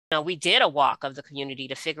We did a walk of the community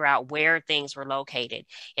to figure out where things were located.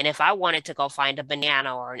 And if I wanted to go find a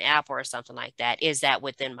banana or an apple or something like that, is that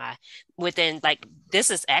within like, this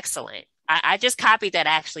is excellent. I just copied that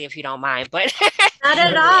actually, if you don't mind, but not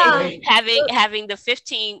at all. having the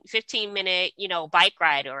 15 minute, bike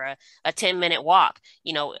ride or a 10-minute walk,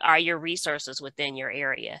 are your resources within your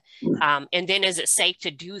area? And then is it safe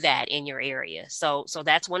to do that in your area? So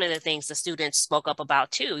that's one of the things the students spoke up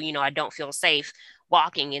about too. I don't feel safe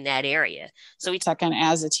walking in that area. So second,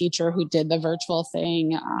 as a teacher who did the virtual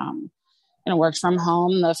thing, and worked from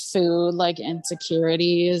home, the food like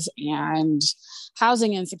insecurities and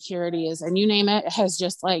housing insecurities and you name it has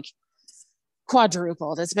just like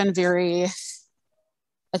quadrupled. It's been a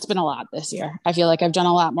lot this year. I feel like I've done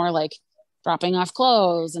a lot more like dropping off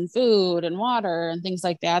clothes and food and water and things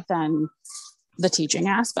like that than the teaching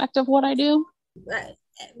aspect of what I do.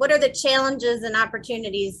 What are the challenges and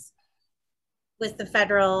opportunities with the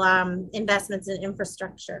federal investments in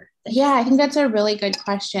infrastructure? Yeah, I think that's a really good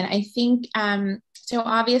question. I think, so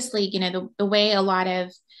obviously, the way a lot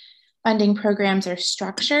of funding programs are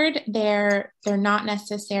structured, they're not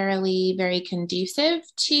necessarily very conducive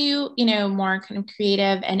to, more kind of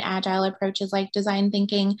creative and agile approaches like design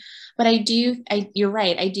thinking. But you're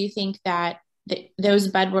right. I do think that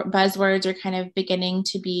those buzzwords are kind of beginning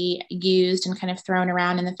to be used and kind of thrown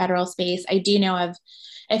around in the federal space. I do know of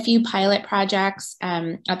a few pilot projects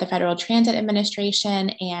at the Federal Transit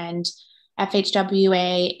Administration, and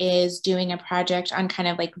FHWA is doing a project on kind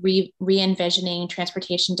of like re-envisioning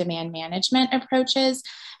transportation demand management approaches.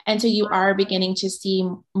 And so you are beginning to see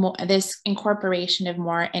this incorporation of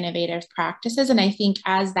more innovative practices. And I think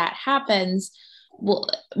as that happens,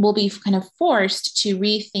 we'll be kind of forced to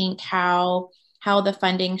rethink how the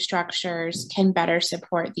funding structures can better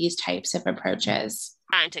support these types of approaches.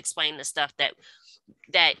 Trying to explain the stuff that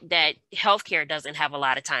healthcare doesn't have a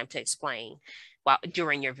lot of time to explain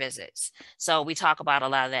during your visits. So we talk about a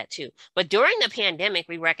lot of that too. But during the pandemic,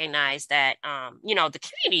 we recognized that, the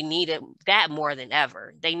community needed that more than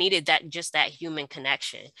ever. They needed that human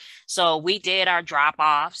connection. So we did our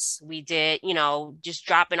drop-offs. We did, just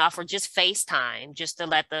dropping off or just FaceTime, just to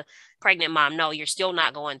let the pregnant mom know you're still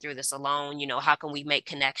not going through this alone. How can we make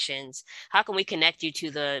connections? How can we connect you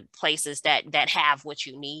to the places that have what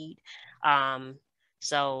you need?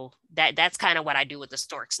 So that's kind of what I do with the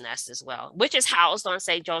Stork's Nest as well, which is housed on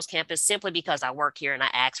St. Joe's campus simply because I work here and I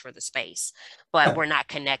ask for the space, but we're not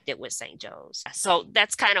connected with St. Joe's. So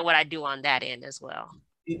that's kind of what I do on that end as well.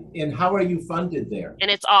 And how are you funded there? And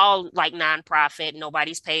it's all like nonprofit.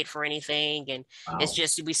 Nobody's paid for anything. And It's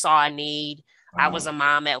just, we saw a need. I was a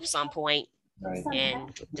mom at some point. Right.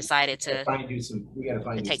 And decided to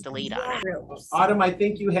take the lead on it. Autumn, I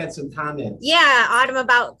think you had some comments. Yeah, Autumn,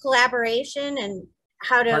 about collaboration and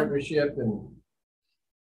how to partnership and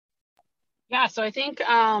yeah, so I think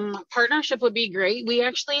partnership would be great. We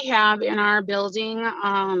actually have in our building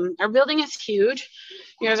is huge.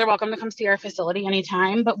 You guys are welcome to come see our facility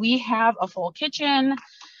anytime, but we have a full kitchen.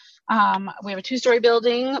 We have a 2-story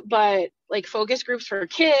building, but like focus groups for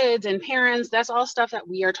kids and parents, that's all stuff that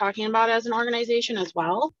we are talking about as an organization as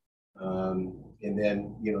well. And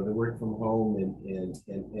then, the work from home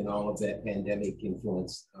and all of that pandemic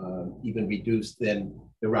influence even reduced then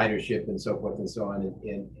the ridership and so forth and so on.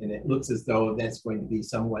 And it looks as though that's going to be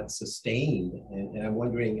somewhat sustained. And I'm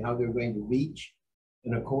wondering how they're going to reach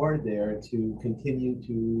an accord there to continue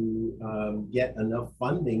to get enough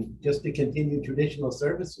funding just to continue traditional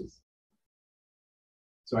services.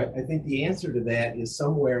 So I think the answer to that is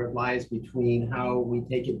somewhere lies between how we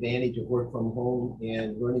take advantage of work from home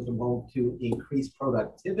and learning from home to increase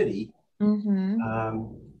productivity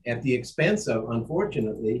at the expense of,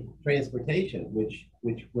 unfortunately, transportation, which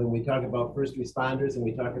when we talk about first responders and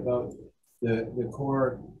we talk about the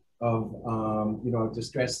core of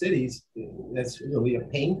distressed cities, that's really a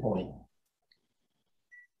pain point.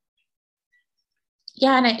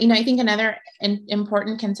 Yeah, and I think another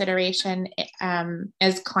important consideration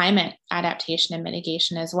is climate adaptation and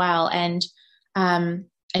mitigation as well. And I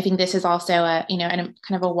think this is also a kind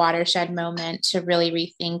of a watershed moment to really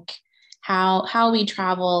rethink how we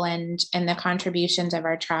travel and the contributions of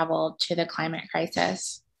our travel to the climate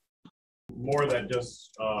crisis. More than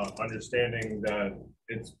just understanding that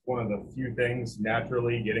it's one of the few things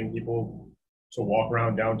naturally getting people to walk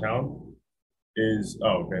around downtown is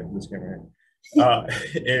this camera here.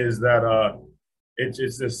 Is that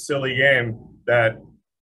it's this silly game that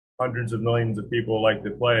hundreds of millions of people like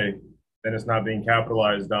to play, and it's not being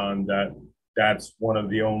capitalized on. That's one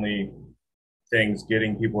of the only things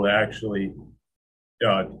getting people to actually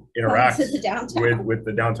interact with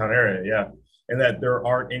the downtown area. Yeah, and that there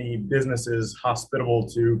aren't any businesses hospitable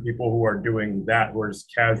to people who are doing that, who are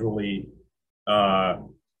just casually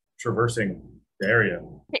traversing the area.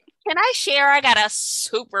 Can I share? I got a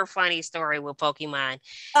super funny story with Pokemon.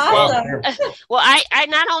 Awesome. Well, I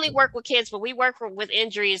not only work with kids, but we work with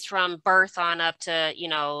injuries from birth on up to,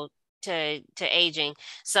 to aging.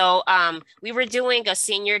 So we were doing a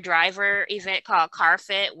senior driver event called Car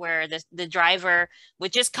Fit, where the driver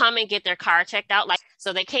would just come and get their car checked out.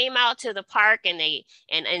 So they came out to the park, and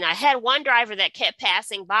I had one driver that kept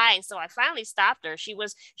passing by, and so I finally stopped her. She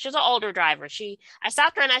was an older driver. I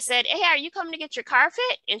stopped her and I said, "Hey, are you coming to get your car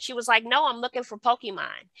fit?" And she was like, "No, I'm looking for Pokemon."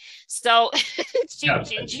 So she had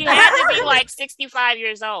to be like 65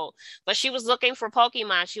 years old, but she was looking for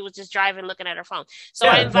Pokemon. She was just driving, looking at her phone. So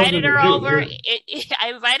I invited her over. I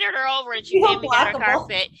invited her over, and she came to get her car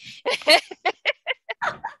fit.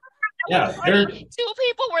 Yeah, two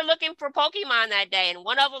people were looking for Pokemon that day, and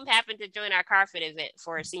one of them happened to join our car fit event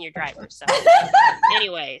for a senior driver. So,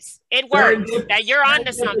 anyways, it worked. Now you're on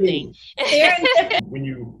to something. I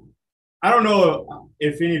don't know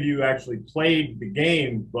if any of you actually played the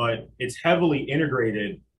game, but it's heavily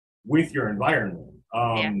integrated with your environment.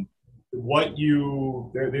 There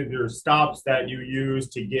are stops that you use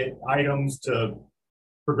to get items to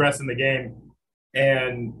progress in the game,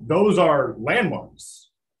 and those are landmarks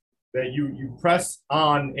that you press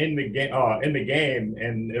on in the game,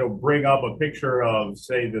 and it'll bring up a picture of,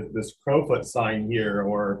 say, this Crowfoot sign here,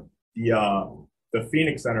 or the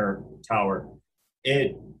Phoenix Center tower.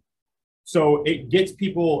 So it gets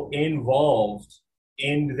people involved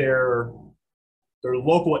in their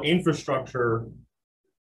local infrastructure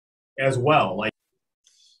as well. Like,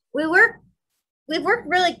 we've worked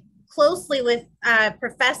really closely with a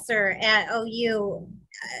professor at OU,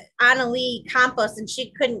 Annalie Campos, and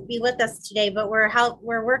she couldn't be with us today, but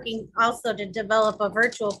we're working also to develop a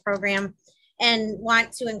virtual program and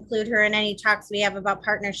want to include her in any talks we have about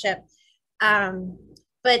partnership.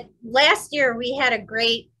 But last year we had a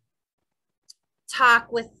great talk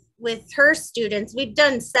with her students. We've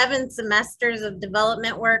done 7 semesters of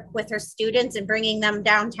development work with her students and bringing them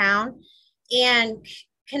downtown and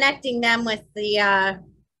connecting them with the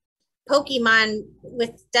Pokemon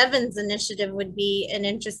with Devon's initiative would be an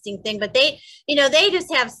interesting thing. But they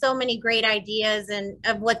just have so many great ideas and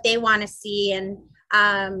of what they want to see, and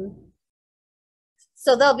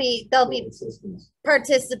so they'll be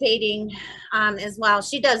participating as well.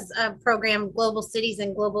 She does a program, Global Cities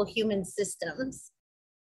and Global Human Systems.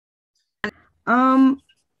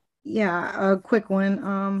 Yeah, a quick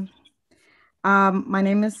one. My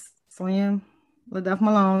name is Sonya LeDuff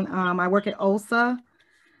Malone. I work at OHLSA.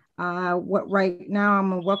 Right now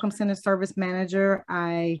I'm a Welcome Center Service Manager.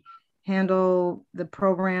 I handle the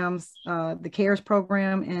programs, the CARES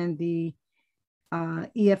program and the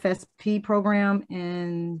EFSP program,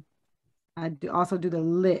 and I also do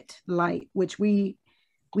the Light, which we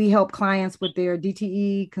help clients with their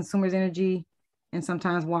DTE, consumers energy, and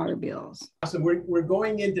sometimes water bills. So we're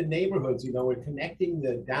going into neighborhoods, we're connecting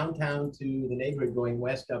the downtown to the neighborhood going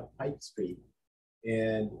west up Pike Street.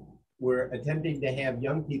 And we're attempting to have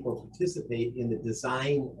young people participate in the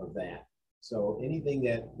design of that. So anything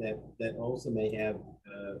that also may have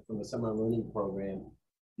from the summer learning program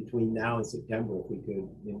between now and September, if we could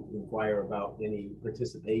inquire about any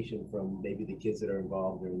participation from maybe the kids that are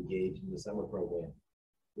involved or engaged in the summer program,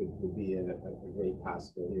 would be a great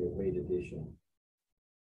possibility, a great addition.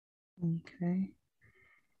 Okay.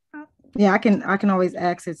 Yeah, I can always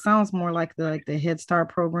ask. It sounds more like the Head Start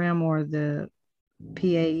program or the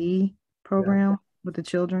PAE program with the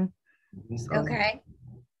children. So okay.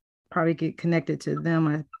 Probably get connected to them.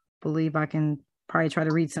 I believe I can probably try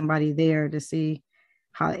to reach somebody there to see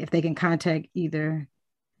if they can contact either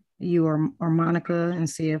you or Monica and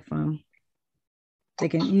see if they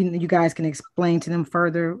can you guys can explain to them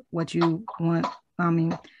further what you want.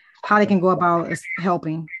 How they can go about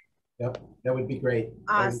helping. Yep, that would be great.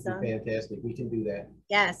 Awesome. That would be fantastic. We can do that.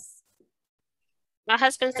 Yes. My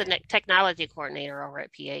husband's the technology coordinator over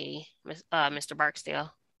at PAE, Mr.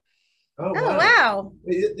 Barksdale. Oh, wow.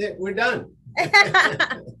 We're done.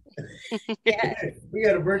 Yeah. We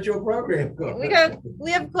got a virtual program going.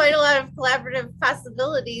 We have quite a lot of collaborative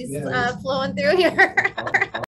possibilities flowing through here.